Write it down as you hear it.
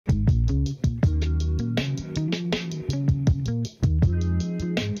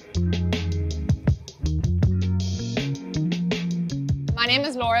name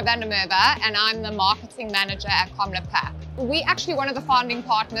is Laura van der Merwe and I'm the marketing manager at Comelit-PAC. We're actually one of the founding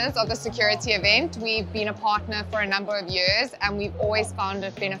partners of the security event. We've been a partner for a number of years and we've always found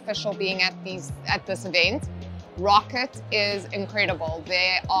it beneficial being at this event. Rocket is incredible.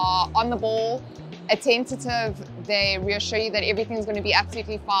 They are on the ball, attentive, they reassure you that everything's going to be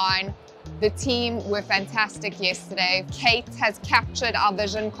absolutely fine. The team were fantastic yesterday. Kate has captured our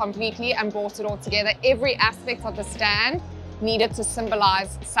vision completely and brought it all together. Every aspect of the stand needed to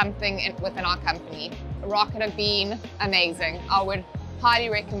symbolize something within our company. Rocket have been amazing. I would highly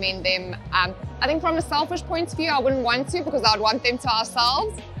recommend them. I think from a selfish point of view, I wouldn't want to because I'd want them to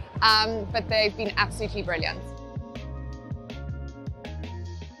ourselves, but they've been absolutely brilliant.